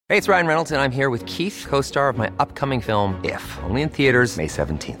Hey, it's Ryan Reynolds, and I'm here with Keith, co-star of my upcoming film, If, only in theaters May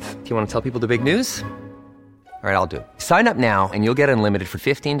 17th. Do you want to tell people the big news? All right, I'll do it. Sign up now and you'll get unlimited for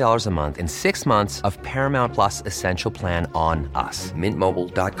 $15 a month and 6 months of Paramount Plus Essential Plan on us.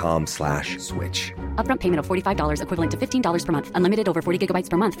 MintMobile.com/switch. Upfront payment of $45 equivalent to $15 per month. Unlimited over 40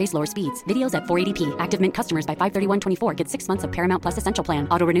 gigabytes per month. Face lower speeds. Videos at 480p. Active Mint customers by 531.24 get 6 months of Paramount Plus Essential Plan.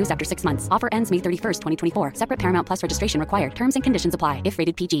 Auto renews after 6 months. Offer ends May 31st, 2024. Separate Paramount Plus registration required. Terms and conditions apply if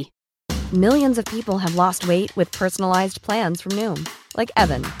rated PG. Millions of people have lost weight with personalized plans from Noom. Like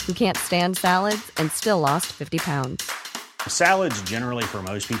Evan, who can't stand salads and still lost 50 pounds. Salads generally for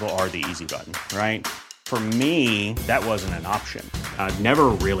most people are the easy button, right? For me, that wasn't an option. I never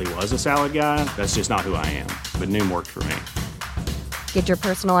really was a salad guy. That's just not who I am. But Noom worked for me. Get your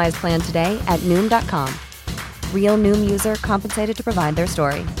personalized plan today at Noom.com. Real Noom user compensated to provide their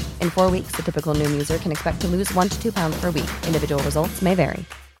story. In 4 weeks, the typical Noom user can expect to lose 1 to 2 pounds per week. Individual results may vary.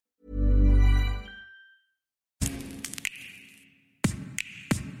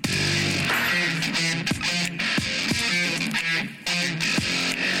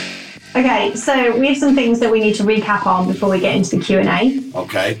 Okay, so we have some things that we need to recap on before we get into the Q&A.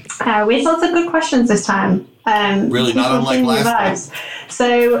 Okay. We had lots of good questions this time. Really, not unlike last time.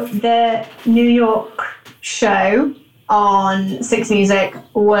 So the New York show on Six Music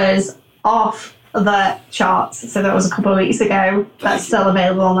was off the charts. So that was a couple of weeks ago. That's still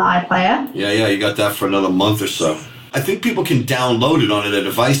available on the iPlayer. Yeah, you got that for another month or so. I think people can download it on their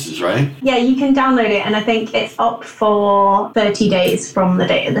devices, right? Yeah, you can download it, and I think it's up for 30 days from the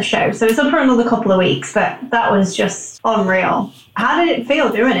date of the show. So it's up for another couple of weeks, but that was just unreal. How did it feel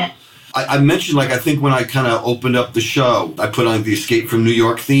doing it? I mentioned, I think when I kind of opened up the show, I put on the Escape from New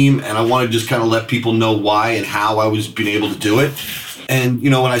York theme, and I wanted to just kind of let people know why and how I was being able to do it. And,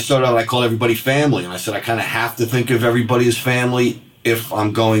 when I started out, I called everybody family, and I said I kind of have to think of everybody as family if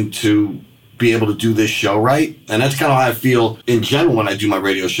I'm going to be able to do this show right. And that's kind of how I feel in general when I do my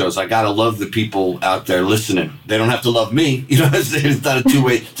radio shows. I gotta love the people out there listening. They don't have to love me. It's not a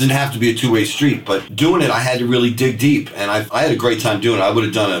two-way, it doesn't have to be a two-way street. But doing it, I had to really dig deep. And I had a great time doing it. I would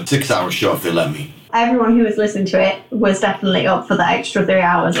have done a 6-hour show if they let me. Everyone who was listening to it was definitely up for the extra 3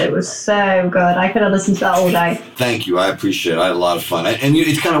 hours. It was so good. I could have listened to that all day. Thank you. I appreciate it. I had a lot of fun. And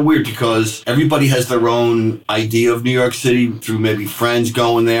it's kind of weird because everybody has their own idea of New York City through maybe friends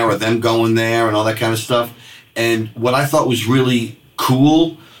going there or them going there and all that kind of stuff. And what I thought was really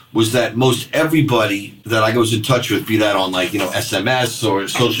cool was that most everybody that I was in touch with, be that on SMS or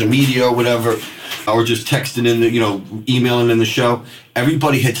social media or whatever, or just texting in the, emailing in the show,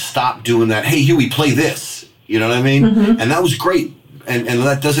 everybody had stopped doing that. Hey, Huey, play this. You know what I mean? Mm-hmm. And that was great. And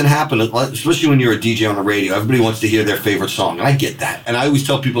that doesn't happen, especially when you're a DJ on the radio. Everybody wants to hear their favorite song. And I get that. And I always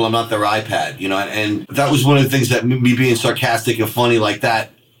tell people I'm not their iPad, and that was one of the things that me being sarcastic and funny like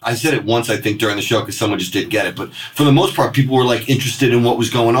that, I said it once, I think, during the show because someone just didn't get it. But for the most part, people were interested in what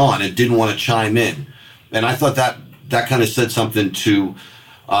was going on and didn't want to chime in. And I thought that kind of said something to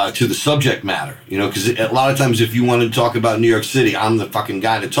the subject matter, because a lot of times if you want to talk about New York City, I'm the fucking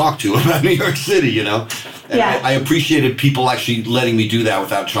guy to talk to about New York City, And yeah. I appreciated people actually letting me do that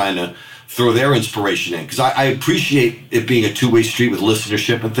without trying to throw their inspiration in. Because I appreciate it being a two-way street with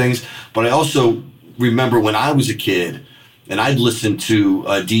listenership and things. But I also remember when I was a kid, and I'd listen to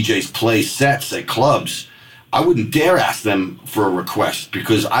DJs play sets at clubs, I wouldn't dare ask them for a request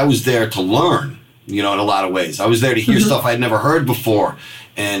because I was there to learn, in a lot of ways. I was there to hear stuff I'd never heard before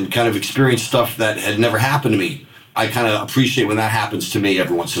and kind of experience stuff that had never happened to me. I kind of appreciate when that happens to me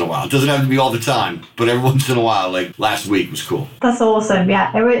every once in a while. It doesn't have to be all the time, but every once in a while, like last week was cool. That's awesome,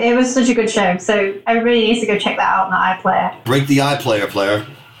 yeah. It was such a good show. So everybody needs to go check that out on the iPlayer. Break the iPlayer, player.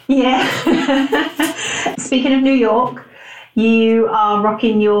 Yeah. Speaking of New York, you are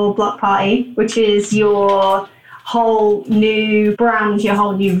rocking your block party, which is your whole new brand, your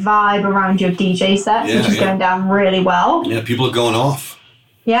whole new vibe around your DJ set, which is going down really well. Yeah, people are going off.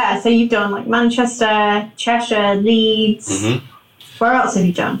 Yeah, so you've done Manchester, Cheshire, Leeds. Mm-hmm. Where else have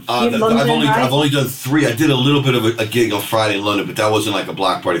you done? I've only done 3. I did a little bit of a gig on Friday in London, but that wasn't like a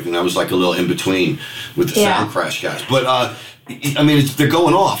block party thing. That was like a little in between with the Sound Crash guys. But they're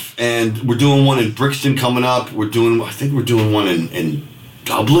going off, and we're doing one in Brixton coming up. I think we're doing one in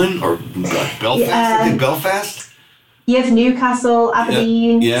Dublin or Belfast. I think Belfast. You have Newcastle,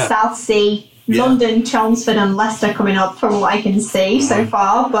 Aberdeen, Southsea. London, Chelmsford and Leicester coming up from what I can see so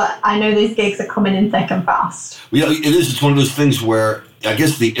far, but I know these gigs are coming in thick and fast. Yeah, it is. It's one of those things where I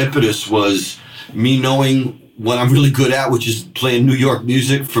guess the impetus was me knowing what I'm really good at, which is playing New York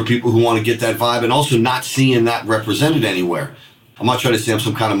music for people who want to get that vibe, and also not seeing that represented anywhere. I'm not trying to say I'm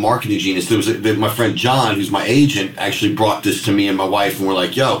some kind of marketing genius. My friend John, who's my agent, actually brought this to me and my wife, and we're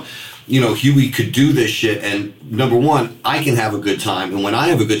like, yo, Huey could do this shit, and number one, I can have a good time, and when I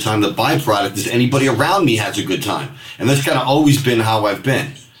have a good time, the byproduct is anybody around me has a good time, and that's kind of always been how I've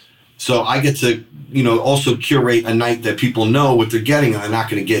been. So I get to, also curate a night that people know what they're getting, and they're not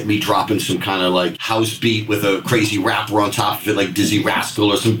going to get me dropping some kind of like house beat with a crazy rapper on top of it, like Dizzy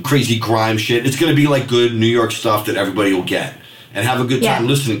Rascal or some crazy grime shit. It's going to be like good New York stuff that everybody will get and have a good time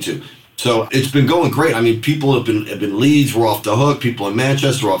listening to. So it's been going great. I mean, people have been Leeds, we're off the hook. People in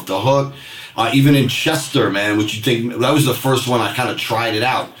Manchester are off the hook. Even in Chester, man, which you think, that was the first one I kind of tried it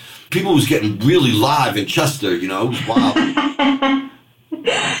out. People was getting really live in Chester, it was wild.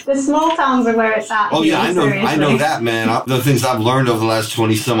 The small towns are where it's at. Oh yeah, I know that, man. The things I've learned over the last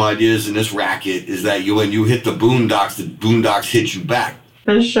 20 some odd years in this racket is that when you hit the boondocks hit you back.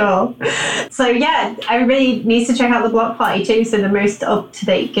 For sure. So yeah, everybody needs to check out the Block Party too. So the most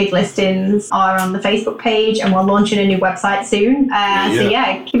up-to-date gig listings are on the Facebook page, and we're launching a new website soon. So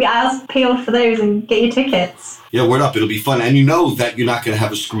yeah, keep your eyes peeled for those and get your tickets. Yeah, word up. It'll be fun. And you know that you're not going to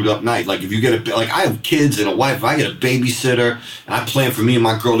have a screwed up night. Like if you get I have kids and a wife. If I get a babysitter and I plan for me and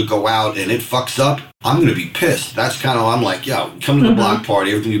my girl to go out and it fucks up, I'm going to be pissed. That's kind of, I'm like, yo, come to the Block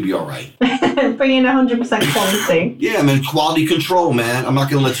Party. Everything will be all right. Bring in 100% quality. Yeah, man. Quality control, man. I'm not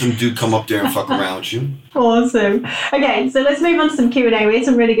going to let some dude come up there and fuck around with you. Awesome. Okay, so let's move on to some Q&A. We had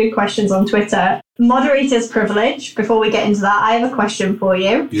some really good questions on Twitter. Moderator's privilege. Before we get into that, I have a question for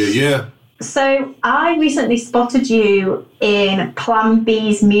you. Yeah. So I recently spotted you in Plan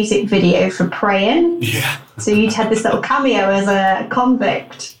B's music video for Praying. Yeah. So you had this little cameo as a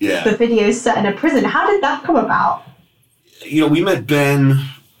convict. Yeah. The video is set in a prison. How did that come about? We met Ben.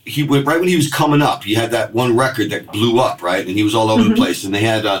 He went right when he was coming up. He had that one record that blew up, right? And he was all over the place. And they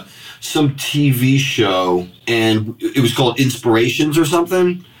had some TV show, and it was called Inspirations or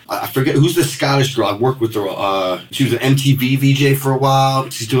something. I forget who's the Scottish girl. I worked with her. She was an MTV VJ for a while.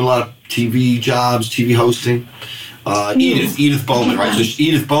 She's doing a lot of TV jobs, TV hosting. Edith Bowman, right? So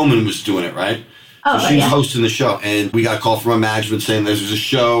Edith Bowman was doing it, right? Oh, so she was hosting the show, and we got a call from our management saying there was a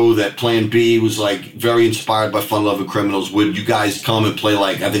show that Plan B was like very inspired by Fun Loving Criminals. Would you guys come and play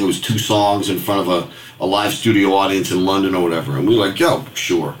I think it was 2 songs in front of a live studio audience in London or whatever? And we were like, yo,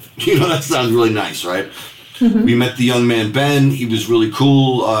 sure. That sounds really nice, right? We met the young man, Ben. He was really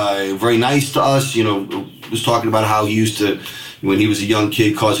cool, very nice to us. Was talking about how he used to, when he was a young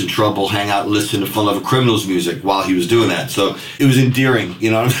kid causing trouble, hang out and listen to Fun Loving Criminals music while he was doing that. So it was endearing,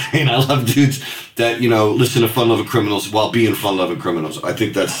 what I'm saying? I love dudes that, listen to Fun Loving Criminals while being Fun Loving Criminals. I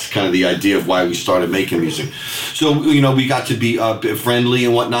think that's kind of the idea of why we started making music. So, we got to be a bit friendly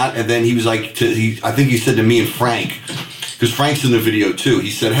and whatnot. And then he was like, I think he said to me and Frank, because Frank's in the video too. He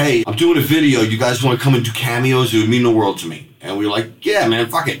said, hey, I'm doing a video. You guys want to come and do cameos? It would mean the world to me. And we were like, yeah, man,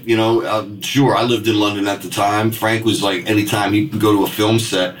 fuck it. Sure. I lived in London at the time. Frank was like, anytime he can go to a film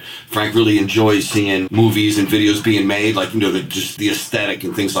set, Frank really enjoys seeing movies and videos being made, just the aesthetic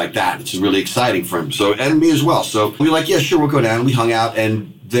and things like that. It's really exciting for him. So, and me as well. So we were like, yeah, sure, we'll go down. We hung out,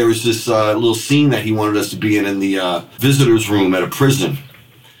 and there was this little scene that he wanted us to be in the visitor's room at a prison.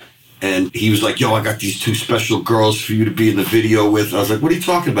 And he was like, yo, I got these 2 special girls for you to be in the video with. I was like, what are you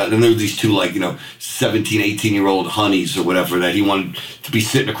talking about? And there were these 2, 17, 18-year-old honeys or whatever that he wanted to be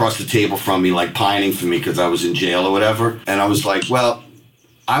sitting across the table from me, pining for me because I was in jail or whatever. And I was like, well,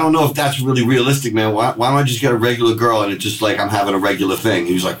 I don't know if that's really realistic, man. Why don't I just get a regular girl and it's just I'm having a regular thing?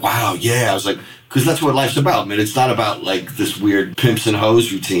 He was like, wow, yeah. I was like, because that's what life's about, man. It's not about this weird pimps and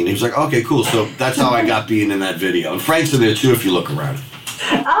hoes routine. He was like, okay, cool. So that's how I got being in that video. And Frank's in there too if you look around.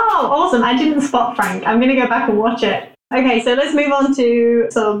 Oh, awesome. I didn't spot Frank. I'm going to go back and watch it. Okay, so let's move on to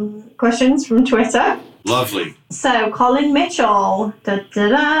some questions from Twitter. Lovely. So, Colin Mitchell,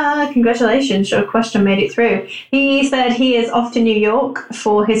 congratulations, your question made it through. He said he is off to New York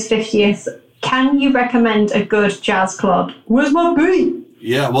for his 50th. Can you recommend a good jazz club? Where's my beat?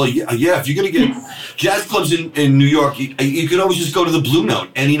 Yeah, well, yeah. If you're going to get jazz clubs in New York, you can always just go to the Blue Note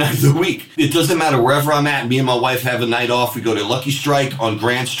any night of the week. It doesn't matter wherever I'm at. Me and my wife have a night off. We go to Lucky Strike on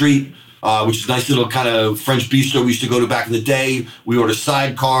Grant Street, which is a nice little kind of French bistro we used to go to back in the day. We order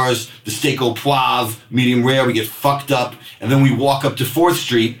sidecars, the steak au poivre, medium rare. We get fucked up, and then we walk up to 4th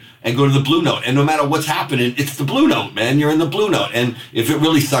Street and go to the Blue Note. And no matter what's happening, it's the Blue Note, man. You're in the Blue Note. And if it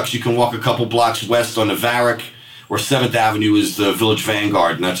really sucks, you can walk a couple blocks west on the Varick, or 7th Avenue is the Village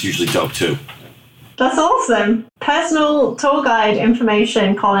Vanguard, and that's usually dope too. That's awesome. Personal tour guide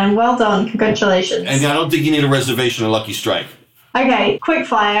information, Colin. Well done. Congratulations. And I don't think you need a reservation at Lucky Strike. Okay, quick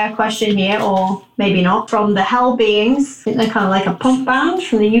fire question here, or maybe not, from the Hell Beings. I think they're kind of like a punk band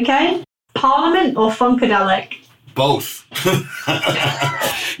from the UK. Parliament or Funkadelic? Both.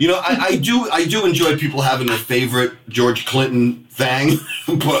 I do enjoy people having their favorite George Clinton thing,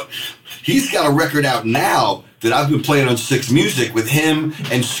 but he's got a record out now that I've been playing on Six Music with him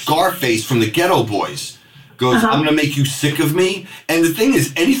and Scarface from the Ghetto Boys. Goes, I'm going to make you sick of me. And the thing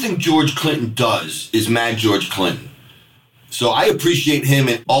is, anything George Clinton does is mad George Clinton. So I appreciate him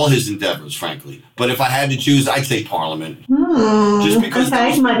in all his endeavors, frankly. But if I had to choose, I'd say Parliament. Just because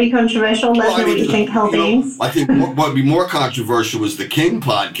might be controversial. Let us know what you think, Hell Beings. I think what would be more controversial was the King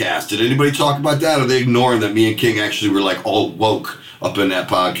podcast. Did anybody talk about that? Or are they ignoring that me and King actually were like all woke up in that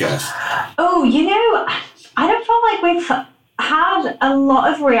podcast? Oh, I don't feel like we've had a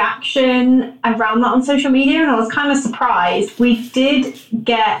lot of reaction around that on social media, and I was kind of surprised. We did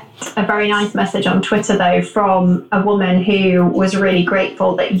get a very nice message on Twitter, though, from a woman who was really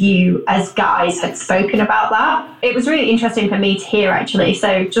grateful that you, as guys, had spoken about that. It was really interesting for me to hear, actually.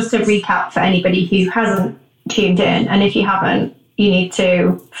 So just to recap for anybody who hasn't tuned in, and if you haven't, you need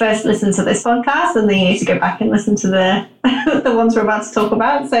to first listen to this podcast, and then you need to go back and listen to the the ones we're about to talk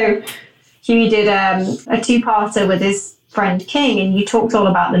about. So Huey did a two-parter with his friend King, and you talked all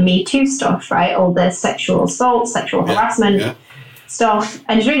about the Me Too stuff, right? All the sexual assault, sexual harassment stuff.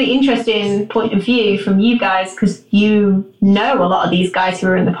 And it's really interesting point of view from you guys, because you know a lot of these guys who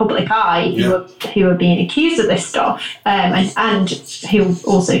are in the public eye who are being accused of this stuff, and who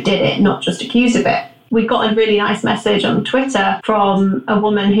also did it, not just accused of it. We got a really nice message on Twitter from a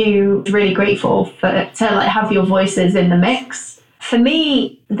woman who was really grateful to have your voices in the mix. For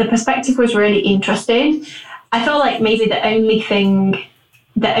me, the perspective was really interesting. I feel like maybe the only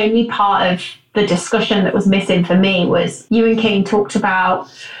part of the discussion that was missing for me was you and King talked about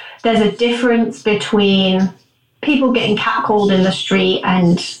there's a difference between people getting catcalled in the street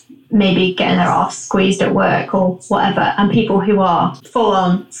and maybe getting their arse squeezed at work or whatever, and people who are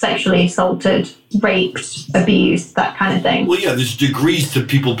full-on sexually assaulted, raped, abused, that kind of thing. Well, yeah, there's degrees to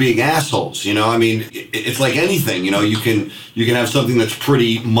people being assholes, I mean, it's like anything, you can have something that's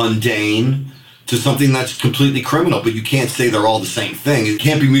pretty mundane to something that's completely criminal, but you can't say they're all the same thing. It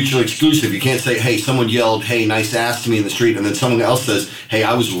can't be mutually exclusive. You can't say, hey, someone yelled, hey, nice ass to me in the street, and then someone else says, hey,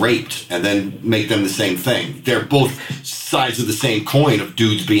 I was raped, and then make them the same thing. They're both sides of the same coin of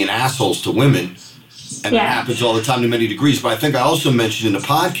dudes being assholes to women, and that happens all the time to many degrees. But I think I also mentioned in the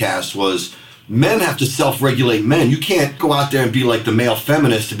podcast was men have to self-regulate men. You can't go out there and be like the male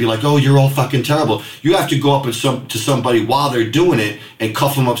feminist and be like, oh, you're all fucking terrible. You have to go up to somebody while they're doing it and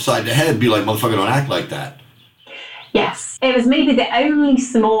cuff them upside the head and be like, motherfucker, don't act like that. Yes. It was maybe the only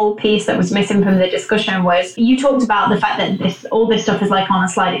small piece that was missing from the discussion was you talked about the fact that all this stuff is like on a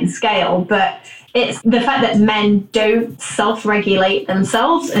sliding scale, but it's the fact that men don't self-regulate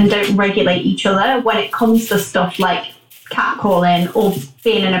themselves and don't regulate each other when it comes to stuff like catcalling or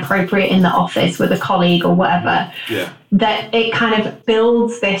being inappropriate in the office with a colleague or whatever, that it kind of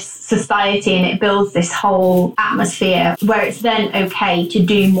builds this society and it builds this whole atmosphere where it's then okay to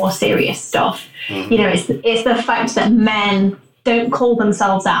do more serious stuff. It's the fact that men don't call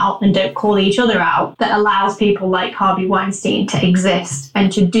themselves out and don't call each other out that allows people like Harvey Weinstein to exist and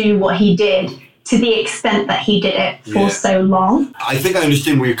to do what he did to the extent that he did it for so long. I think I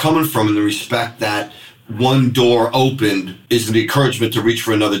understand where you're coming from in the respect that one door opened is an encouragement to reach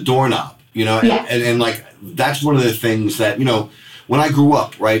for another doorknob, and like that's one of the things that, when I grew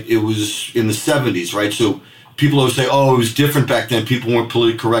up, right, it was in the 70s, right? So people always say, oh, it was different back then. People weren't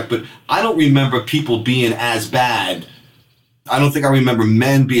politically correct, but I don't remember people being as bad. I don't think I remember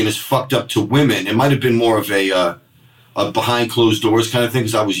men being as fucked up to women. It might have been more of a behind closed doors kind of thing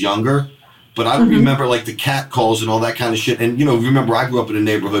because I was younger. But I don't remember like the cat calls and all that kind of shit. And, remember I grew up in a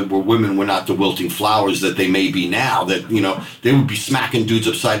neighborhood where women were not the wilting flowers that they may be now, that, they would be smacking dudes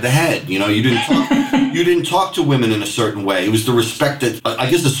upside the head. You didn't talk to women in a certain way. It was the respect that I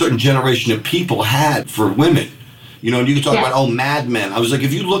guess a certain generation of people had for women. And you can talk about, Mad Men. I was like,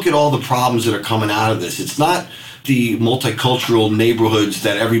 if you look at all the problems that are coming out of this, it's not the multicultural neighborhoods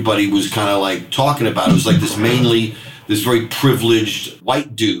that everybody was kind of like talking about. It was like this very privileged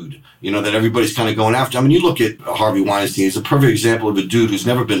white dude, that everybody's kind of going after. I mean, you look at Harvey Weinstein, he's a perfect example of a dude who's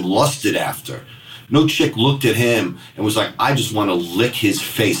never been lusted after. No chick looked at him and was like, I just want to lick his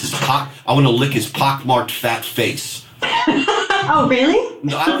face. I want to lick his pockmarked fat face. Oh, really?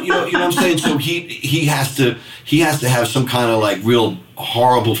 No, you know what I'm saying? So he has to have some kind of like real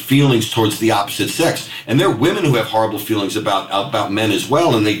horrible feelings towards the opposite sex. And there are women who have horrible feelings about men as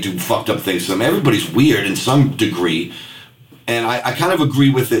well, and they do fucked up things to them. Everybody's weird in some degree. And I kind of agree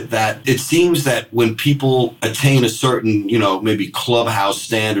with it that it seems that when people attain a certain, maybe clubhouse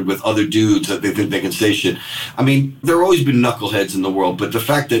standard with other dudes that they think they can say shit. I mean, there have always been knuckleheads in the world, but the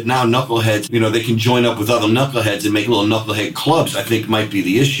fact that now knuckleheads, they can join up with other knuckleheads and make little knucklehead clubs, I think might be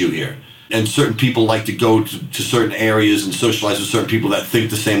the issue here. And certain people like to go to certain areas and socialize with certain people that think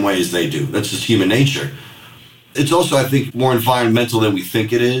the same way as they do. That's just human nature. It's also, I think, more environmental than we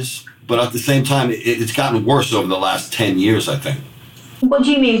think it is. But at the same time, it's gotten worse over the last 10 years, I think. What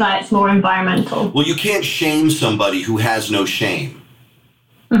do you mean by it's more environmental? Well, you can't shame somebody who has no shame.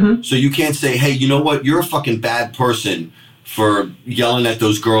 Mm-hmm. So you can't say, hey, you know what? You're a fucking bad person for yelling at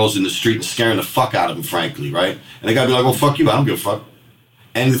those girls in the street and scaring the fuck out of them, frankly, right? And they got to be like, well, fuck you. I don't give a fuck.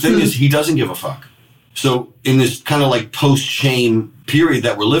 And the thing is, he doesn't give a fuck. So in this kind of like post-shame period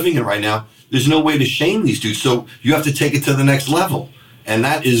that we're living in right now, there's no way to shame these dudes. So you have to take it to the next level. And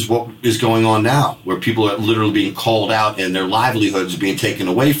that is what is going on now, where people are literally being called out and their livelihoods are being taken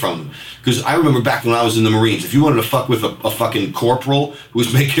away from them. Because I remember back when I was in the Marines, if you wanted to fuck with a fucking corporal who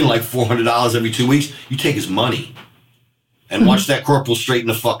was making like $400 every 2 weeks, you take his money and watch that corporal straighten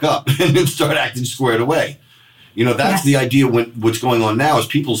the fuck up and then start acting squared away. That's the idea what's going on now is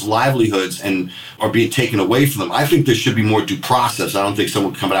people's livelihoods are being taken away from them. I think there should be more due process. I don't think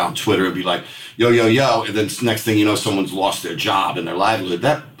someone would come out on Twitter and be like, yo, and then next thing you know, someone's lost their job and their livelihood.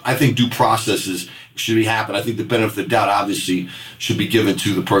 That, I think due processes should be happening. I think the benefit of the doubt obviously should be given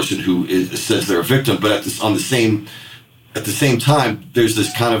to the person who says they're a victim. But at the same time, there's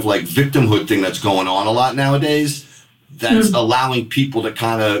this kind of like victimhood thing that's going on a lot nowadays that's allowing people to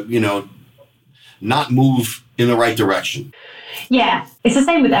kind of, not move in the right direction. Yeah, it's the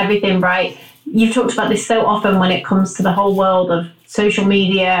same with everything, right? You've talked about this so often when it comes to the whole world of social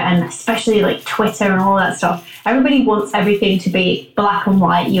media and especially like Twitter and all that stuff. Everybody wants everything to be black and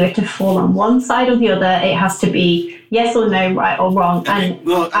white. You have to fall on one side or the other. It has to be yes or no, right or wrong. And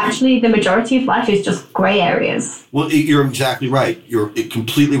actually the majority of life is just gray areas. Well, you're exactly right. You're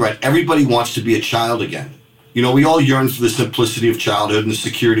completely right. Everybody wants to be a child again. We all yearn for the simplicity of childhood and the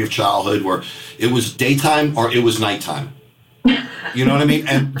security of childhood where it was daytime or it was nighttime. You know what I mean?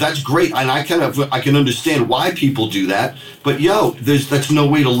 And that's great. And I can understand why people do that. But that's no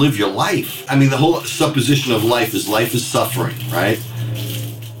way to live your life. I mean, the whole supposition of life is suffering, right?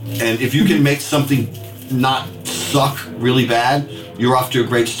 And if you can make something not suck really bad, you're off to a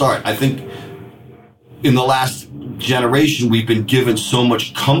great start. I think in the last generation, we've been given so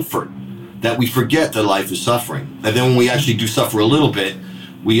much comfort that we forget that life is suffering. And then when we actually do suffer a little bit,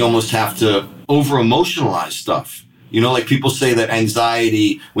 we almost have to over-emotionalize stuff. Like people say that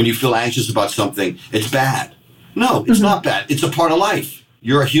anxiety, when you feel anxious about something, it's bad. No, it's not bad. It's a part of life.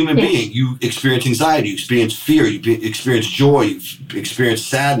 You're a human being. You experience anxiety, you experience fear, you experience joy, you experience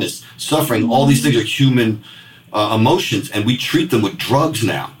sadness, suffering. All these things are human emotions, and we treat them with drugs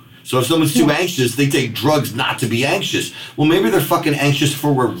now. So if someone's too anxious, they take drugs not to be anxious. Well, maybe they're fucking anxious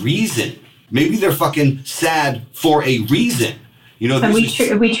for a reason. Maybe they're fucking sad for a reason. And we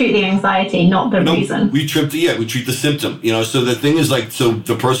treat the anxiety, not the reason. We treat the symptom. So the thing is so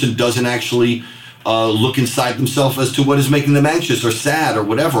the person doesn't actually look inside themselves as to what is making them anxious or sad or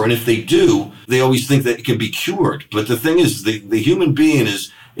whatever. And if they do, they always think that it can be cured. But the thing is, the human being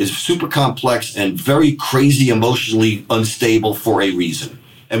is super complex and very crazy, emotionally unstable for a reason.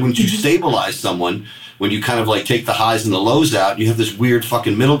 And when you stabilize someone, when you kind of like take the highs and the lows out, you have this weird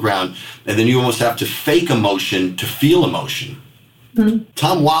fucking middle ground, and then you almost have to fake emotion to feel emotion. Mm-hmm.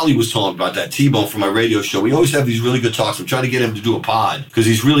 Tom Wally was talking about that, T-Bone, from my radio show. We always have these really good talks. I'm trying to get him to do a pod because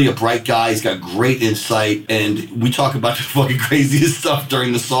he's really a bright guy. He's got great insight, and we talk about the fucking craziest stuff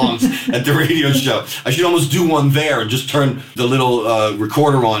during the songs at the radio show. I should almost do one there and just turn the little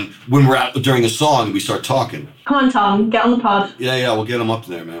recorder on when we're out during a song and we start talking. Come on, Tom, get on the pod. Yeah, we'll get him up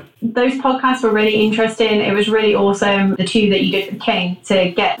there, man. Those podcasts were really interesting. It was really awesome, the two that you did with King,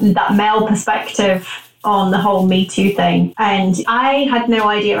 to get that male perspective on the whole Me Too thing. And I had no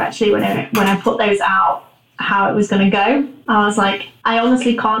idea actually when I put those out how it was going to go. I was like, I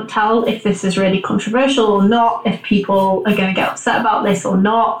honestly can't tell if this is really controversial or not, if people are going to get upset about this or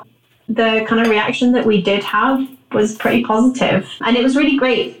not. The kind of reaction that we did have was pretty positive. And it was really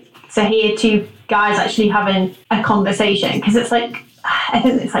great to hear two guys actually having a conversation, because it's like, I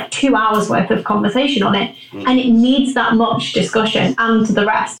think it's like 2 hours worth of conversation on it, and it needs that much discussion. And the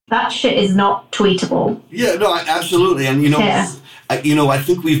rest, that shit is not tweetable. Yeah, no, absolutely. And I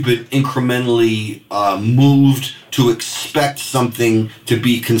think we've been incrementally moved to expect something to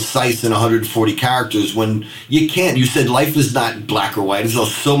be concise in 140 characters when you can't. You said life is not black or white.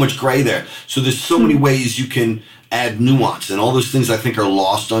 There's so much gray there. So there's so many ways you can add nuance. And all those things I think are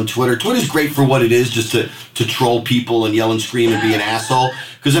lost on Twitter. Twitter's great for what it is, just to troll people and yell and scream and be an asshole.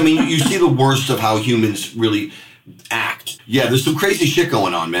 Because, I mean, you see the worst of how humans really act. Yeah, there's some crazy shit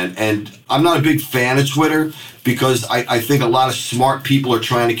going on, man. And I'm not a big fan of Twitter because I think a lot of smart people are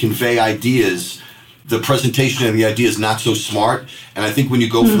trying to convey ideas. The presentation of the idea is not so smart. And I think when you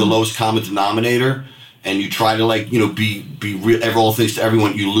go for the lowest common denominator and you try to, like, you know, be real, all things to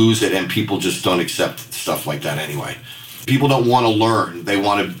everyone, you lose it, and people just don't accept stuff like that anyway. People don't want to learn. They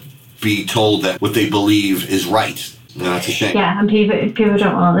want to be told that what they believe is right. And that's a shame. Yeah, and people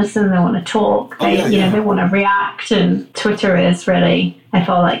don't want to listen. They want to talk. They want to react. And Twitter is really, I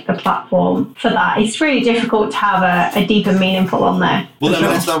feel like, the platform for that. It's really difficult to have a deep and meaningful on there. Well, I mean,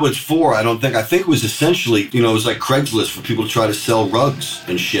 that's not what it's for, I don't think. I think it was essentially, you know, it was like Craigslist for people to try to sell rugs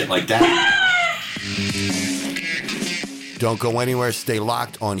and shit like that. Don't go anywhere. Stay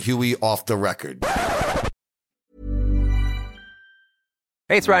locked on Huey Off the Record.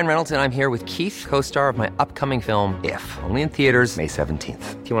 Hey, it's Ryan Reynolds, and I'm here with Keith, co-star of my upcoming film, If, only in theaters May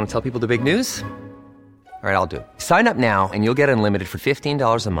 17th. Do you want to tell people the big news? All right, I'll do it. Sign up now and you'll get unlimited for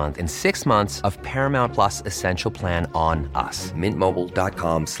 $15 a month and 6 months of Paramount Plus Essential Plan on us.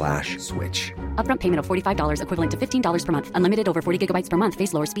 MintMobile.com/switch. Upfront payment of $45 equivalent to $15 per month. Unlimited over 40 gigabytes per month.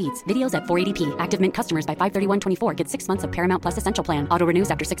 Face lower speeds. Videos at 480p. Active Mint customers by 531.24 get 6 months of Paramount Plus Essential Plan. Auto renews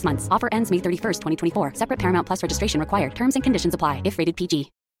after 6 months. Offer ends May 31st, 2024. Separate Paramount Plus registration required. Terms and conditions apply if rated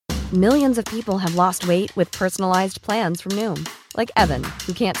PG. Millions of people have lost weight with personalized plans from Noom. Like Evan,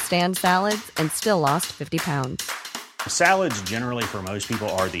 who can't stand salads and still lost 50 pounds. Salads generally for most people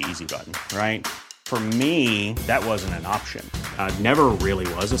are the easy button, right? For me, that wasn't an option. I never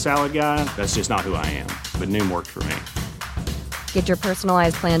really was a salad guy. That's just not who I am. But Noom worked for me. Get your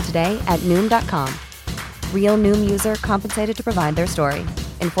personalized plan today at Noom.com. Real Noom user compensated to provide their story.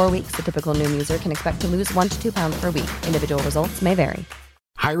 In 4 weeks, the typical Noom user can expect to lose 1 to 2 pounds per week. Individual results may vary.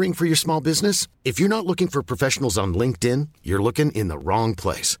 Hiring for your small business? If you're not looking for professionals on LinkedIn, you're looking in the wrong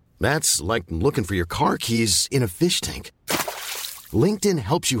place. That's like looking for your car keys in a fish tank. LinkedIn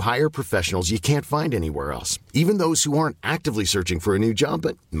helps you hire professionals you can't find anywhere else, even those who aren't actively searching for a new job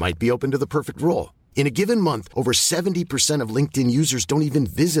but might be open to the perfect role. In a given month, over 70% of LinkedIn users don't even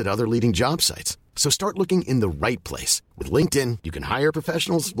visit other leading job sites. So start looking in the right place. With LinkedIn, you can hire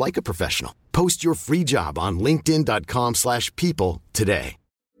professionals like a professional. Post your free job on linkedin.com/people today.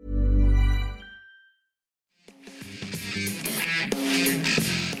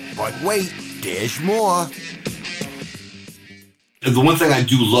 But wait, there's more. The one thing I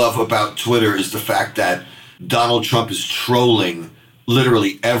do love about Twitter is the fact that Donald Trump is trolling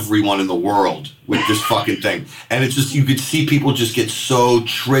literally everyone in the world with this fucking thing. And it's just, you could see people just get so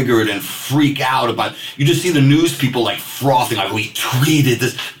triggered and freak out about, you just see the news people like frothing, like, we tweeted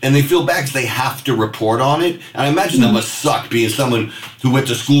this, and they feel bad because they have to report on it. And I imagine that must suck, being someone who went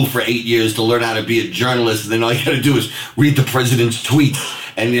to school for 8 years to learn how to be a journalist, and then all you gotta do is read the president's tweets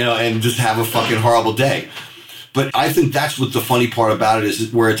and, you know, and just have a fucking horrible day. But I think that's what the funny part about it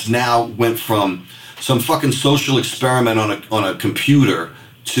is, where it's now went from some fucking social experiment on a computer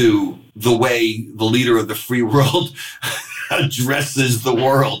to the way the leader of the free world addresses the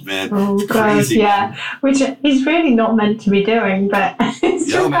world, man. Oh, it's crazy. God, yeah, which he's really not meant to be doing, but he's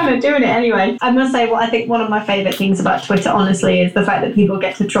still kind of doing it anyway. I must say, I think one of my favourite things about Twitter, honestly, is the fact that people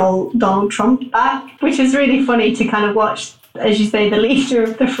get to troll Donald Trump back, which is really funny to kind of watch, as you say, the leader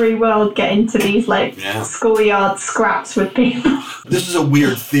of the free world get into these schoolyard scraps with people. This is a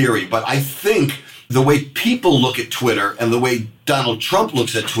weird theory, but I think the way people look at Twitter and the way Donald Trump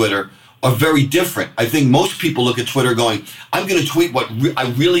looks at Twitter are very different. I think most people look at Twitter going, I'm going to tweet what I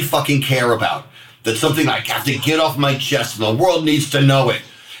really fucking care about. That's something I have to get off my chest and the world needs to know it.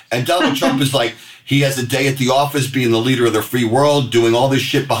 And Donald Trump is like, he has a day at the office being the leader of the free world, doing all this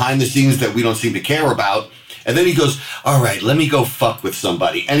shit behind the scenes that we don't seem to care about. And then he goes, all right, let me go fuck with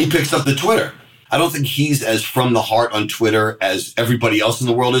somebody. And he picks up the Twitter. I don't think he's as from the heart on Twitter as everybody else in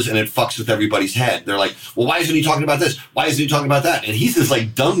the world is, and it fucks with everybody's head. They're like, well, why isn't he talking about this? Why isn't he talking about that? And he's just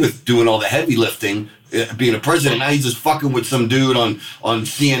like done with doing all the heavy lifting, being a president. Now he's just fucking with some dude on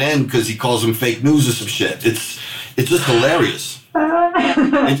CNN because he calls him fake news or some shit. It's just hilarious.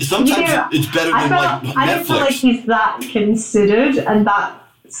 Sometimes it's better than Netflix. I don't feel like he's that considered and that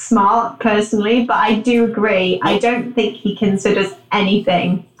smart personally, but I do agree. I don't think he considers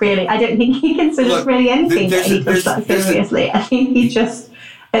anything, really. I don't think he considers really anything that he does that seriously. I think he just,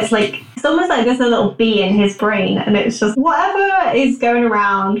 it's like, it's almost like there's a little bee in his brain, and it's just whatever is going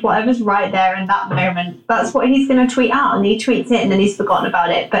around, whatever's right there in that moment, that's what he's going to tweet out, and he tweets it and then he's forgotten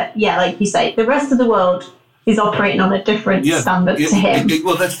about it. But yeah, like you say, the rest of the world He's operating on a different standard to him.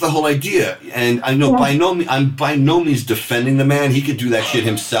 Well, that's the whole idea. And I know I'm by no means defending the man. He could do that shit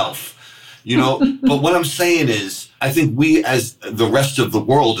himself, you know. But what I'm saying is, I think we, as the rest of the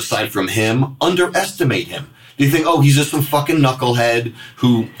world, aside from him, underestimate him. They think, oh, he's just some fucking knucklehead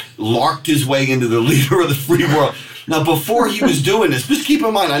who larked his way into the leader of the free world. Now, before he was doing this, just keep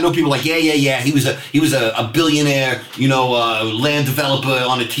in mind, I know people are like, yeah, he was a billionaire, you know, land developer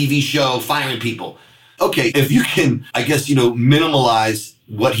on a TV show, firing people. Okay, if you can, I guess, you know, minimalize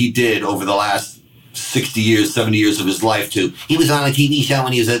what he did over the last 60 years, 70 years of his life to, he was on a TV show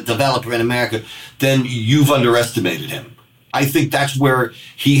and he was a developer in America, then you've underestimated him. I think that's where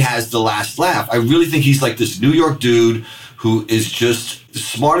he has the last laugh. I really think he's like this New York dude who is just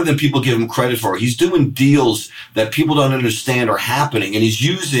smarter than people give him credit for. He's doing deals that people don't understand are happening, and he's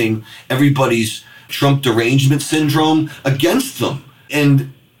using everybody's Trump derangement syndrome against them.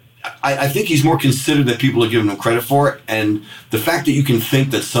 And I think he's more considered than people are giving him credit for. And the fact that you can think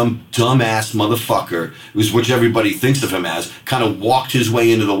that some dumbass motherfucker, who's which everybody thinks of him as, kind of walked his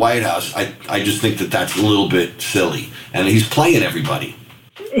way into the White House, I just think that that's a little bit silly. And he's playing everybody.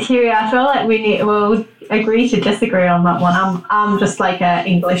 Huey, I feel like we'll agree to disagree on that one. I'm just like an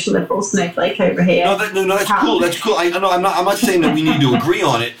English liberal snowflake over here. No, that's cool. That's cool. I'm not saying that we need to agree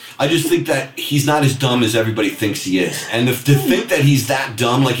on it. I just think that he's not as dumb as everybody thinks he is. And to think that he's that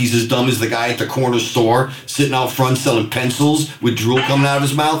dumb, like he's as dumb as the guy at the corner store sitting out front selling pencils with drool coming out of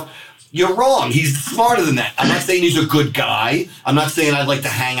his mouth, you're wrong. He's smarter than that. I'm not saying he's a good guy. I'm not saying I'd like to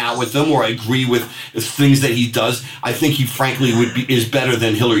hang out with him or I agree with the things that he does. I think he frankly is better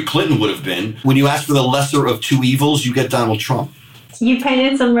than Hillary Clinton would have been. When you ask for the lesser of two evils, you get Donald Trump. You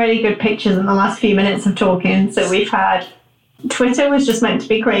painted some really good pictures in the last few minutes of talking. So we've had Twitter was just meant to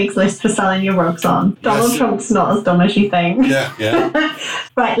be Craigslist for selling your rugs on. Donald Trump's not as dumb as you think. Yeah.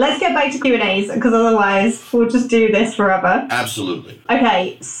 Right, let's get back to Q&As, because otherwise we'll just do this forever. Absolutely.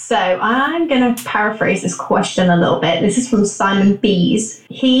 Okay, so I'm going to paraphrase this question a little bit. This is from Simon Bees.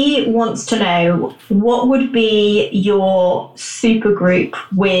 He wants to know, what would be your supergroup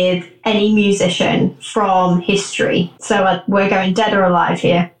with any musician from history? So we're going dead or alive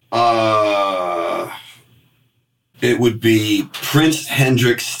here. It would be Prince,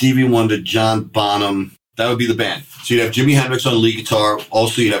 Hendrix, Stevie Wonder, John Bonham. That would be the band. So you'd have Jimi Hendrix on lead guitar.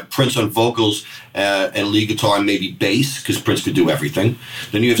 Also, you'd have Prince on vocals and lead guitar and maybe bass, because Prince could do everything.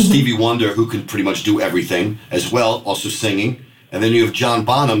 Then you have Stevie Wonder, who can pretty much do everything as well, also singing. And then you have John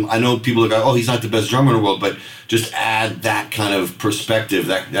Bonham. I know people are going, oh, he's not the best drummer in the world, but just add that kind of perspective.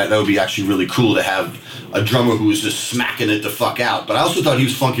 That would be actually really cool to have a drummer who is just smacking it the fuck out. But I also thought he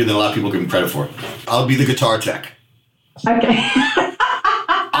was funkier than a lot of people give him credit for. I'll be the guitar tech. Okay.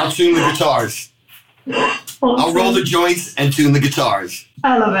 I'll tune the guitars. Awesome. I'll roll the joints and tune the guitars.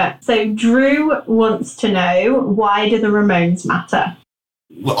 I love it. So Drew wants to know, why do the Ramones matter?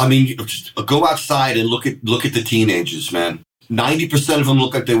 Well, I mean, just go outside and look at the teenagers, man. 90% of them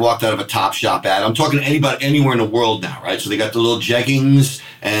look like they walked out of a Topshop ad. I'm talking to anybody anywhere in the world now, right? So they got the little jeggings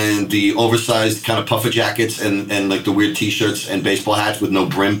and the oversized kind of puffer jackets and like the weird T-shirts and baseball hats with no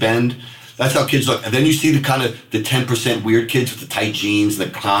brim bend. That's how kids look. And then you see the kind of the 10% weird kids with the tight jeans, the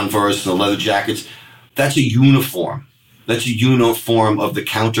Converse, and the leather jackets. That's a uniform. That's a uniform of the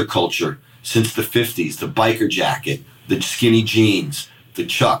counterculture since the 50s. The biker jacket, the skinny jeans, the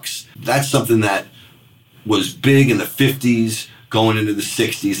Chucks. That's something that was big in the 50s, going into the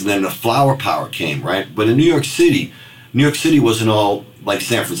 60s, and then the flower power came, right? But in New York City wasn't all like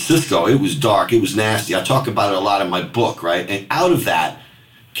San Francisco. It was dark. It was nasty. I talk about it a lot in my book, right? And out of that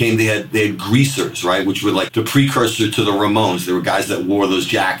came, they had greasers, right, which were like the precursor to the Ramones. There were guys that wore those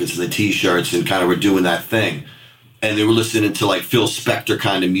jackets and the T-shirts and kind of were doing that thing. And they were listening to like Phil Spector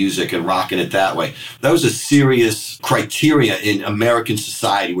kind of music and rocking it that way. That was a serious criteria in American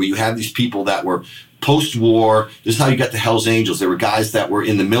society, where you had these people that were post-war. This is how you got the Hells Angels. There were guys that were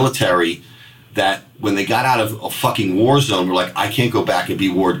in the military that when they got out of a fucking war zone were like, I can't go back and be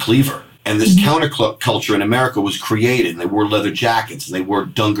Ward Cleaver. And this counterculture in America was created. And they wore leather jackets and they wore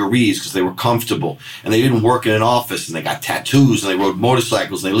dungarees because they were comfortable. And they didn't work in an office, and they got tattoos and they rode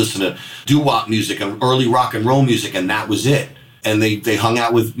motorcycles and they listened to doo-wop music and early rock and roll music, and that was it. And they hung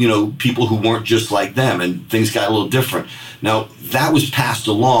out with, people who weren't just like them, and things got a little different. Now, that was passed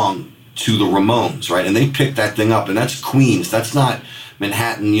along to the Ramones, right? And they picked that thing up, and that's Queens. That's not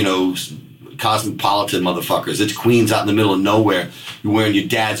Manhattan, cosmopolitan motherfuckers. It's Queens out in the middle of nowhere. You're wearing your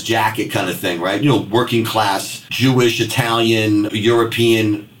dad's jacket kind of thing, right? Working class, Jewish, Italian,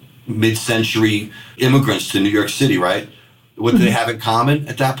 European, mid-century immigrants to New York City, right? What do they have in common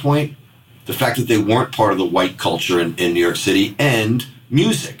at that point? The fact that they weren't part of the white culture in New York City, and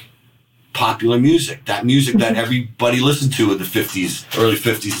music. popular music, that music that everybody listened to in the 50s, early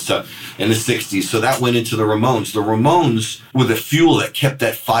 50s and stuff, and the 60s. So that went into the Ramones. The Ramones were the fuel that kept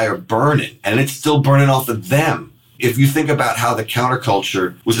that fire burning, and it's still burning off of them. If you think about how the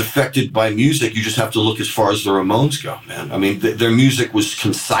counterculture was affected by music, you just have to look as far as the Ramones go, man. I mean, their music was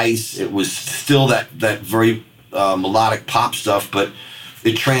concise. It was still that very melodic pop stuff, but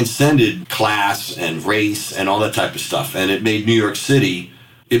it transcended class and race and all that type of stuff. And it made New York City,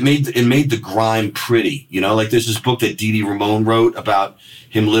 it made the grime pretty. You know, like there's this book that Dee Dee Ramone wrote about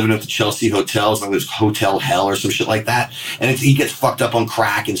him living at the Chelsea hotels, like it was Hotel Hell or some shit like that. And he gets fucked up on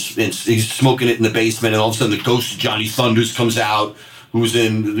crack and he's smoking it in the basement. And all of a sudden the ghost of Johnny Thunders comes out, who's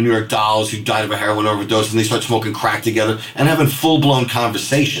in the New York Dolls, who died of a heroin overdose. And they start smoking crack together and having full-blown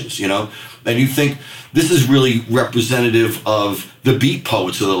conversations, you know? And you think this is really representative of the beat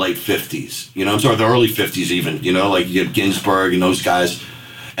poets of the late 50s, you know? I'm sorry, the early 50s even, you know? Like you had Ginsberg and those guys.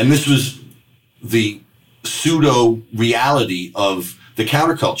 And this was the pseudo-reality of the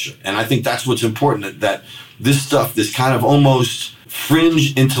counterculture. And I think that's what's important, that this stuff, this kind of almost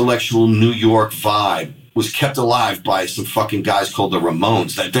fringe intellectual New York vibe was kept alive by some fucking guys called the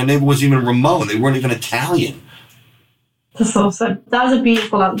Ramones. That their name wasn't even Ramone. They weren't even Italian. That's awesome. That was a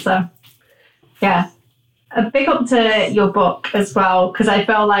beautiful answer. Yeah. A big up to your book as well, because I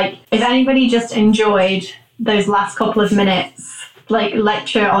feel like if anybody just enjoyed those last couple of minutes, like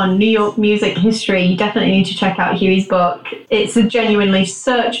lecture on New York music history, you definitely need to check out Huey's book. It's genuinely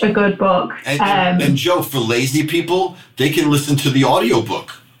such a good book. And Joe, for lazy people, they can listen to the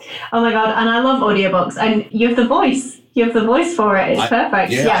audiobook. Oh my God, and I love audiobooks, and you have the voice. You have the voice for it. It's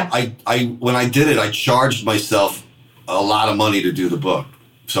perfect. Yeah. I when I did it, I charged myself a lot of money to do the book.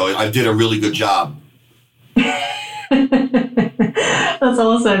 So I did a really good job. That's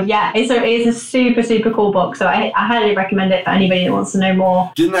awesome. Yeah, it's a super, super cool book. So I highly recommend it for anybody that wants to know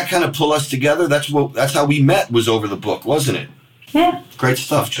more. Didn't that kind of pull us together? That's how we met, was over the book, wasn't it? Yeah. Great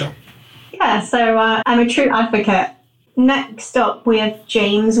stuff, Joe. Yeah, so I'm a true advocate. Next up, we have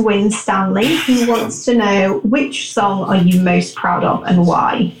James Winstanley, who wants to know, which song are you most proud of and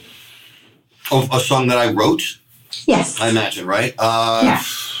why? Of a song that I wrote? Yes. I imagine, right? Yeah.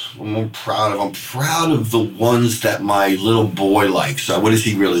 I'm proud of the ones that my little boy likes. What does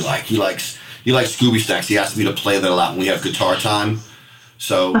he really like? He likes Scooby Snacks. He asks me to play that a lot when we have guitar time.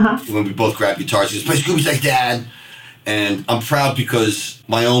 So when we both grab guitars, he says, "Play Scooby Snacks, Dad." And I'm proud because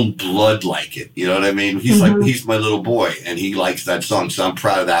my own blood like it. You know what I mean? He's he's my little boy, and he likes that song. So I'm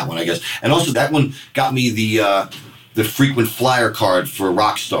proud of that one, I guess. And also that one got me the frequent flyer card for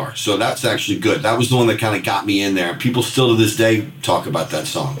Rockstar. So that's actually good. That was the one that kind of got me in there. People still to this day talk about that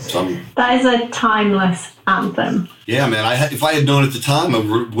song. So that is a timeless anthem. Yeah, man. If I had known at the time, I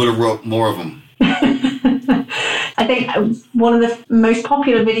would have wrote more of them. I think one of the most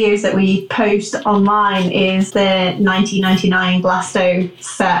popular videos that we post online is the 1999 Glasto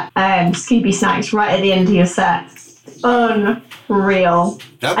set, Scooby Snacks, right at the end of your set. Unreal.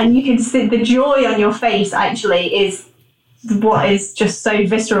 And you can see the joy on your face actually is what is just so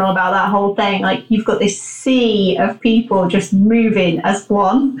visceral about that whole thing. Like, you've got this sea of people just moving as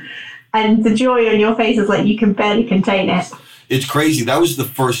one, and the joy on your face is like you can barely contain it. It's crazy. That was the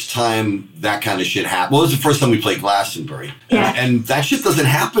first time that kind of shit happened. Well, it was the first time we played Glastonbury. Yeah. And that shit doesn't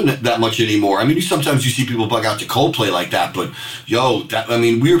happen that much anymore. I mean, sometimes you see people bug out to Coldplay like that, but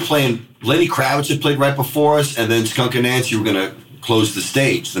we were playing, Lenny Kravitz had played right before us, and then Skunk and Nancy were going to close the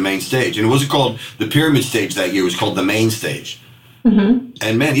stage, the main stage. And it wasn't called the Pyramid Stage that year. It was called the main stage. Mm-hmm.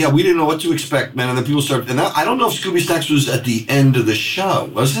 And man, yeah, we didn't know what to expect, man. And then people started, and I don't know if Scooby Snacks was at the end of the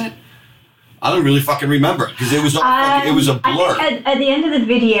show, was it? I don't really fucking remember, because it was it was a blur. I think at the end of the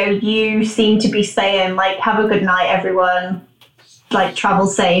video, you seem to be saying, like, have a good night, everyone, like, travel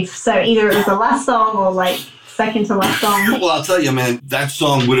safe. So either it was the last song or, like, second to last song. Well, I'll tell you, man, that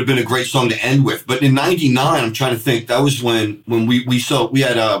song would have been a great song to end with. But in 99, I'm trying to think, that was when we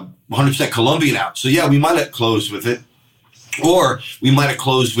had 100% Colombian out. So yeah, we might have closed with it. Or we might have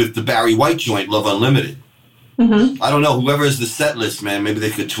closed with the Barry White joint, Love Unlimited. Mm-hmm. I don't know. Whoever has the set list, man, maybe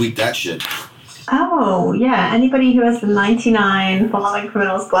they could tweet that shit. Oh, yeah. Anybody who has the 99 Following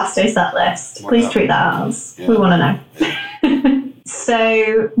Criminals Glasto set list, please tweet that at us. Yeah. We want to know. Yeah.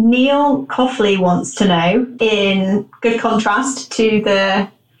 So Neil Coughley wants to know, in good contrast to the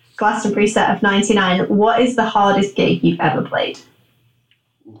Glastonbury set of 99, what is the hardest gig you've ever played?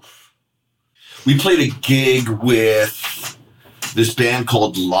 We played a gig with this band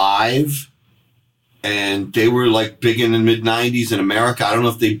called Live. And they were like big in the mid-90s in America. I don't know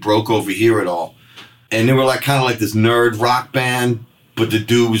if they broke over here at all. And they were like kind of like this nerd rock band, but the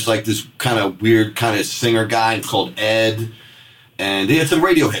dude was like this kind of weird kind of singer guy called Ed. And they had some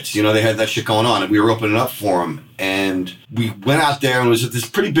radio hits, you know, they had that shit going on, and we were opening up for them. And we went out there, and it was at this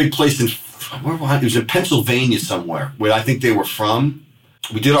pretty big place it was in Pennsylvania somewhere, where I think they were from.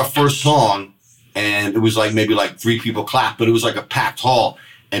 We did our first song, and it was like maybe like 3 people clapped, but it was like a packed hall,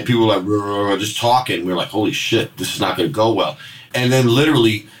 and people were like just talking. We were like, holy shit, this is not going to go well. And then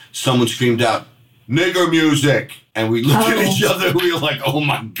literally someone screamed out, "Nigger music!" And we looked at each other, and we were like, oh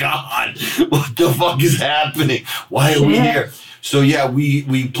my God, what the fuck is happening? Why are we here? So yeah,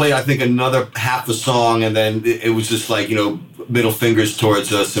 we played, I think, another half a song, and then it was just like, you know, middle fingers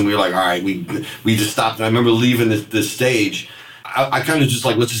towards us, and we were like, all right, we just stopped. And I remember leaving the stage. I kind of just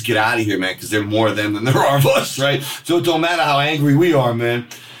like, let's just get out of here, man, because there are more of them than there are of us, right? So it don't matter how angry we are, man.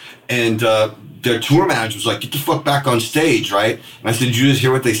 And their tour manager was like, get the fuck back on stage, right? And I said, did you just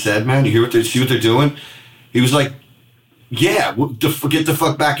hear what they said, man? You see what they're doing? He was like, yeah, get the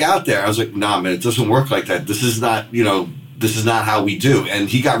fuck back out there. I was like, nah, man, it doesn't work like that. This is not, you know, this is not how we do. And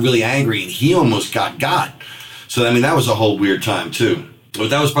he got really angry, and he almost got. So, I mean, that was a whole weird time, too. But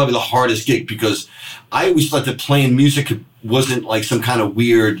that was probably the hardest gig, because I always thought that playing music wasn't like some kind of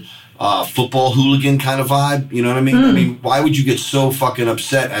weird football hooligan kind of vibe. You know what I mean? I mean, why would you get so fucking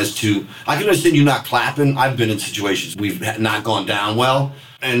upset as to... I can understand you not clapping. I've been in situations we've not gone down well,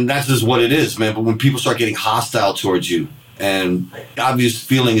 and that's just what it is, man. But when people start getting hostile towards you, and the obvious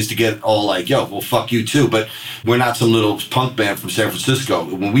feeling is to get all like, yo, well, fuck you too. But we're not some little punk band from San Francisco.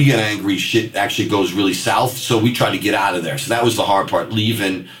 When we get angry, shit actually goes really south. So we try to get out of there. So that was the hard part,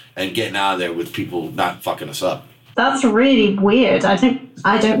 leaving and getting out of there with people not fucking us up. That's really weird. I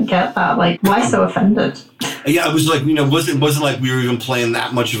don't get that. Like, why so offended? Yeah, it was like, you know, it wasn't like we were even playing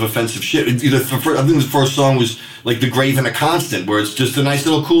that much of offensive shit. I think the first song was like The Grave and a Constant, where it's just a nice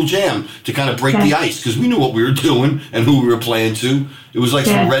little cool jam to kind of break the ice, because we knew what we were doing and who we were playing to. It was like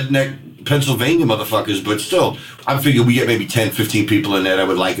some redneck Pennsylvania motherfuckers, but still, I figured we get maybe 10, 15 people in there that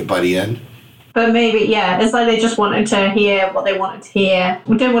would like it by the end. But maybe, yeah, it's like they just wanted to hear what they wanted to hear.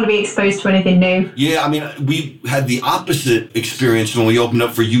 We don't want to be exposed to anything new. Yeah, I mean, we had the opposite experience when we opened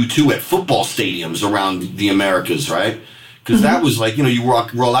up for U2 at football stadiums around the Americas, right? Because that was like, you know, you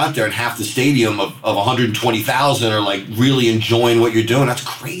roll out there and half the stadium of 120,000 are like really enjoying what you're doing. That's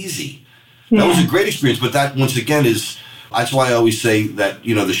crazy. That was a great experience. But that, once again, that's why I always say that,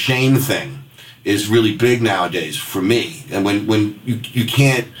 you know, the shame thing is really big nowadays for me. And when you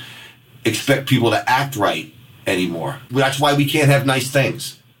can't expect people to act right anymore. That's why we can't have nice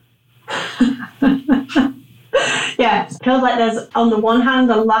things. Yeah, it feels like there's, on the one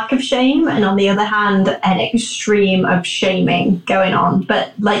hand, a lack of shame, and on the other hand, an extreme of shaming going on.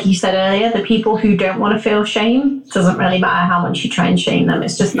 But like you said earlier, the people who don't want to feel shame, it doesn't really matter how much you try and shame them.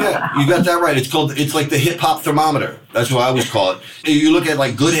 It's just not going to happen. You got that right. It's like the hip-hop thermometer. That's what I always call it. You look at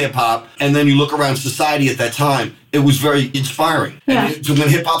like good hip-hop, and then you look around society at that time, it was very inspiring. Yeah. And so when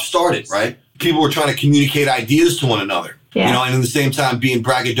hip-hop started, right, people were trying to communicate ideas to one another. Yeah. You know, and at the same time being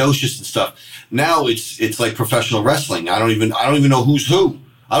braggadocious and stuff. Now it's like professional wrestling. I don't even know who's who.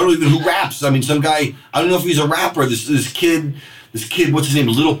 I don't even know who raps. I mean, some guy, I don't know if he's a rapper. This kid, what's his name?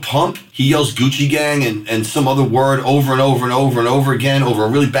 Little Pump. He yells Gucci Gang and some other word over and over and over and over again over a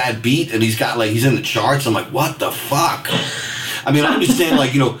really bad beat, and he's in the charts. I'm like, what the fuck? I mean, I understand,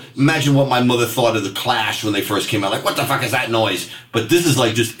 like, you know, imagine what my mother thought of The Clash when they first came out. Like, what the fuck is that noise? But this is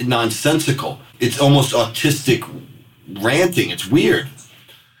like just nonsensical. It's almost autistic ranting. It's weird.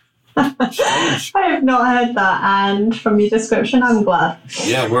 I have not heard that, and from your description, I'm glad.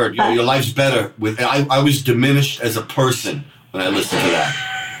 Yeah, word. Your life's better. I was diminished as a person when I listened to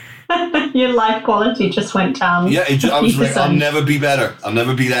that. Your life quality just went down. Yeah, I was like, I'll never be better. I'll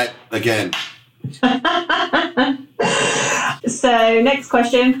never be that again. So, next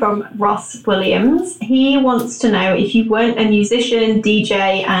question from Ross Williams. He wants to know, if you weren't a musician,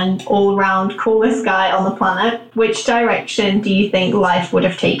 DJ, and all-round coolest guy on the planet, which direction do you think life would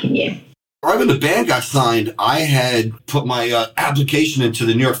have taken you? Right when the band got signed, I had put my application into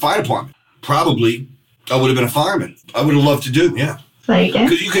the New York Fire Department. Probably, I would have been a fireman. I would have loved to do, yeah. There you go.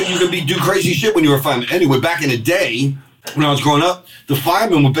 Because you could do crazy shit when you were a fireman. Anyway, back in the day, when I was growing up, the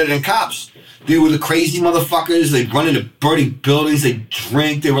firemen were better than cops. They were the crazy motherfuckers. They'd run into burning buildings. They'd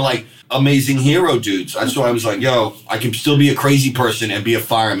drink. They were like amazing hero dudes. That's why I was like, yo, I can still be a crazy person and be a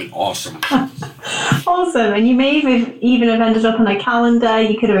fireman. Awesome. Awesome. And you may even have ended up on a calendar.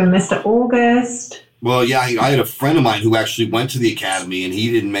 You could have been Mr. August. Well, yeah, I had a friend of mine who actually went to the academy, and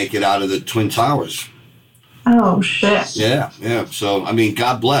he didn't make it out of the Twin Towers. Oh, shit. Yeah. So, I mean,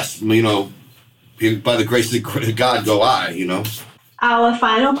 God bless. You know, by the grace of God go I, you know. Our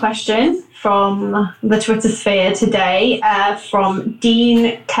final question from the Twitter sphere today, from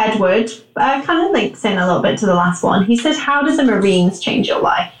Dean Kedwood, kind of links in a little bit to the last one. He says, how does the Marines change your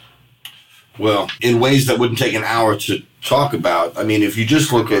life? Well, in ways that wouldn't take an hour to talk about. I mean, if you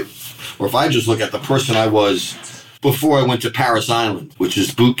just look at, or if I just look at the person I was before I went to Paris Island, which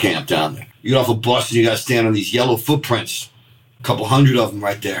is boot camp down there. You get off a bus and you got to stand on these yellow footprints, a couple hundred of them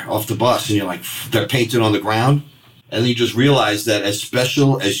right there off the bus, and you're like, they're painted on the ground. And then you just realize that as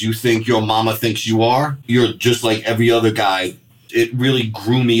special as you think your mama thinks you are, you're just like every other guy. It really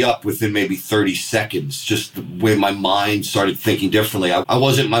grew me up within maybe 30 seconds, just the way my mind started thinking differently. I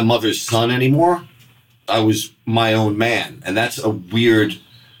wasn't my mother's son anymore. I was my own man. And that's a weird,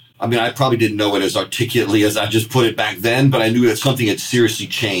 I mean, I probably didn't know it as articulately as I just put it back then, but I knew that something had seriously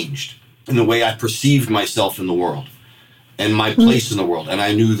changed in the way I perceived myself in the world and my place in the world. And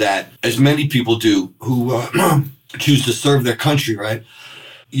I knew that, as many people do who choose to serve their country, right?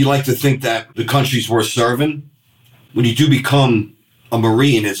 You like to think that the country's worth serving. When you do become a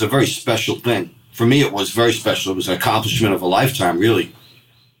Marine, it's a very special thing. For me, it was very special. It was an accomplishment of a lifetime, really,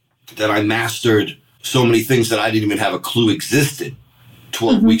 that I mastered so many things that I didn't even have a clue existed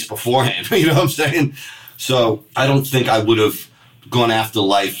 12 weeks beforehand. You know what I'm saying? So I don't think I would have gone after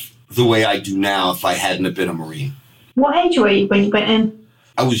life the way I do now if I hadn't have been a Marine. What age were you when you went in?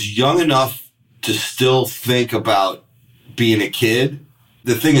 I was young enough to still think about being a kid.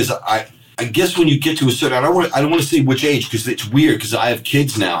 The thing is, I guess when you get to a certain, I don't want to say which age, because it's weird, because I have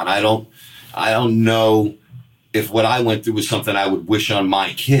kids now, and I don't know if what I went through was something I would wish on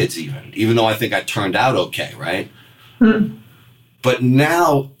my kids, even though I think I turned out okay, right? But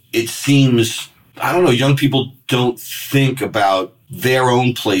now it seems, I don't know, young people don't think about their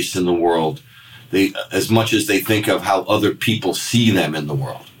own place in the world as much as they think of how other people see them in the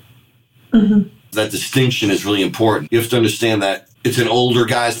world. That distinction is really important. You have to understand that it's an older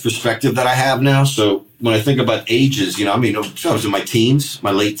guy's perspective that I have now. So when I think about ages, you know, I mean, I was in my teens,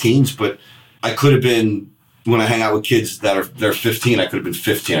 my late teens, but I could have been, when I hang out with kids they're 15, I could have been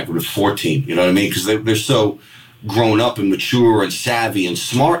 15, I could have been 14, you know what I mean? Because they're so grown up and mature and savvy and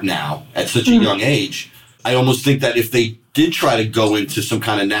smart now at such a young age. I almost think that if they did try to go into some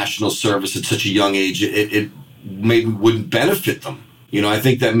kind of national service at such a young age, it maybe wouldn't benefit them. You know, I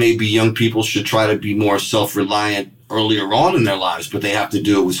think that maybe young people should try to be more self-reliant earlier on in their lives, but they have to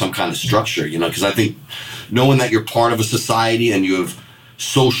do it with some kind of structure, you know, because I think knowing that you're part of a society and you have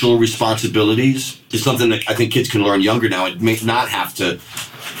social responsibilities is something that I think kids can learn younger now and may not have to,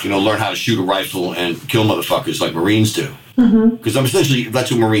 you know, learn how to shoot a rifle and kill motherfuckers like Marines do. Because essentially,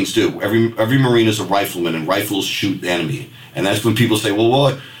 that's what Marines do. Every Marine is a rifleman, and rifles shoot the enemy. And that's when people say,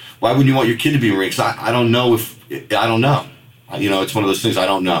 well, why wouldn't you want your kid to be a Marine? Because I don't know. You know, it's one of those things I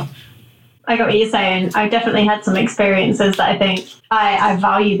don't know. I got what you're saying. I've definitely had some experiences that I think I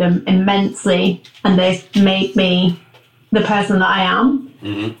value them immensely, and they've made me the person that I am.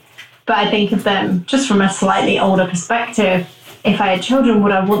 But I think of them just from a slightly older perspective. If I had children,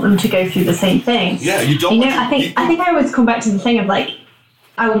 would I want them to go through the same thing? Yeah, you don't. You know, I think I always come back to the thing of like,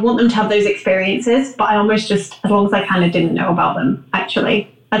 I would want them to have those experiences, but I almost just, as long as I kind of didn't know about them, actually,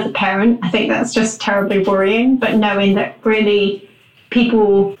 as a parent, I think that's just terribly worrying. But knowing that really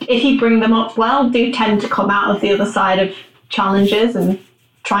people, if you bring them up well, do tend to come out of the other side of challenges and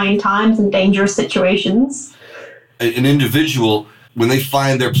trying times and dangerous situations. An individual, when they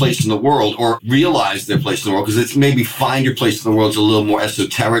find their place in the world or realize their place in the world, because it's maybe find your place in the world is a little more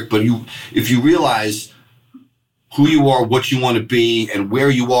esoteric, but if you realize who you are, what you want to be, and where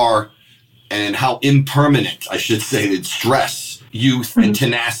you are, and how impermanent, I should say, that stress, youth, and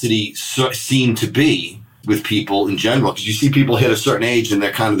tenacity seem to be with people in general, because you see people hit a certain age and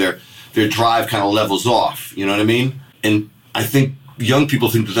they're kind of their drive kind of levels off, you know what I mean? And I think young people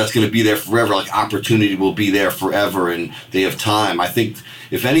think that that's going to be there forever, like opportunity will be there forever and they have time. I think,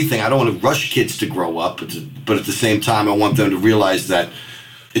 if anything, I don't want to rush kids to grow up, but at the same time, I want them to realize that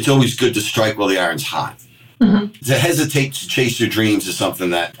it's always good to strike while the iron's hot. To hesitate to chase your dreams is something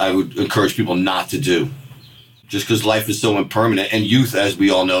that I would encourage people not to do, just because life is so impermanent. And youth, as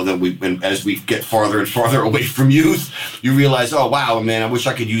we all know, as we get farther and farther away from youth, you realize, oh, wow, man, I wish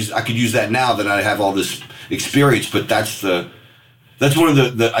I could use that now that I have all this experience. But that's one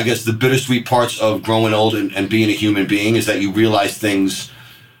of the I guess the bittersweet parts of growing old and being a human being, is that you realize things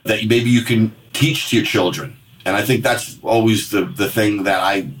that maybe you can teach to your children. And I think that's always the thing that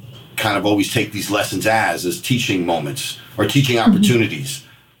I kind of always take these lessons as teaching moments or teaching opportunities.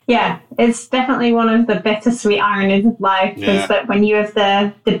 Yeah, it's definitely one of the bittersweet ironies of life is that when you have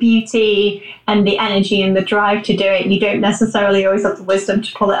the beauty and the energy and the drive to do it, you don't necessarily always have the wisdom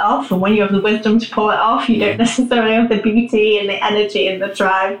to pull it off. And when you have the wisdom to pull it off, you don't necessarily have the beauty and the energy and the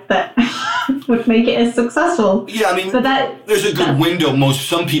drive that would make it as successful. Yeah, I mean, there's a good window.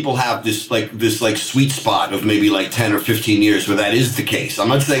 Some people have this sweet spot of maybe like 10 or 15 years where that is the case. I'm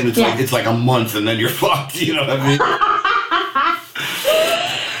not saying it's like a month and then you're fucked, you know what I mean?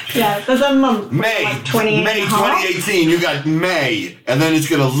 Yeah, there's a month. May like 2018, you got May, and then it's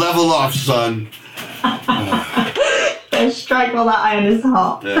going to level off, son. Strike while that iron is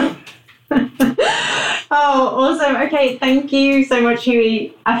hot. Yeah. Oh, awesome. Okay, thank you so much,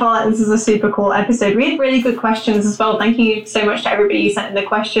 Huey. I feel like this is a super cool episode. We had really good questions as well. Thank you so much to everybody who sent in the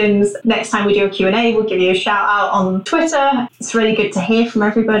questions. Next time we do a Q&A, we'll give you a shout out on Twitter. It's really good to hear from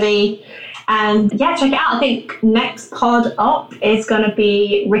everybody. And yeah, check it out. I think next pod up is going to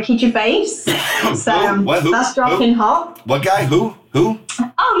be Ricky Gervais. So that's dropping hot. What guy? Who? Oh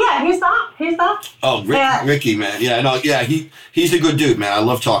yeah, who's that? Oh, Ricky, man. Yeah, no, yeah, he's a good dude, man. I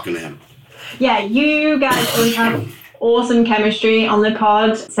love talking to him. Yeah, you guys always have awesome chemistry on the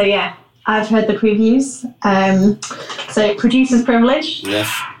pod. So yeah, I've heard the previews. So producer's privilege. Yes.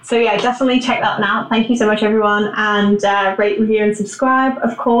 So yeah, definitely check that one out. Thank you so much, everyone. And rate, review, and subscribe,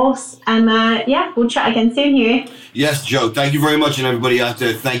 of course. And yeah, we'll chat again soon, Huey. Yes, Joe. Thank you very much. And everybody out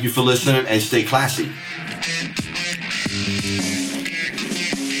there, thank you for listening and stay classy.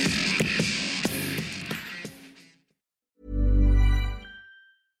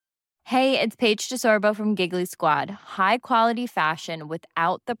 Hey, it's Paige DeSorbo from Giggly Squad. High quality fashion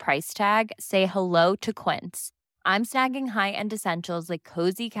without the price tag. Say hello to Quince. I'm snagging high-end essentials like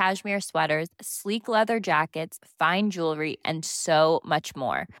cozy cashmere sweaters, sleek leather jackets, fine jewelry, and so much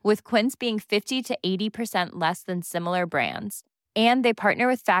more. With Quince being 50 to 80% less than similar brands. And they partner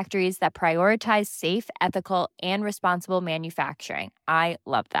with factories that prioritize safe, ethical, and responsible manufacturing. I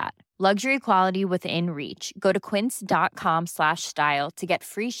love that. Luxury quality within reach. Go to quince.com/style to get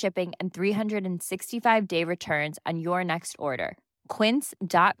free shipping and 365-day returns on your next order.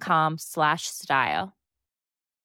 Quince.com/style.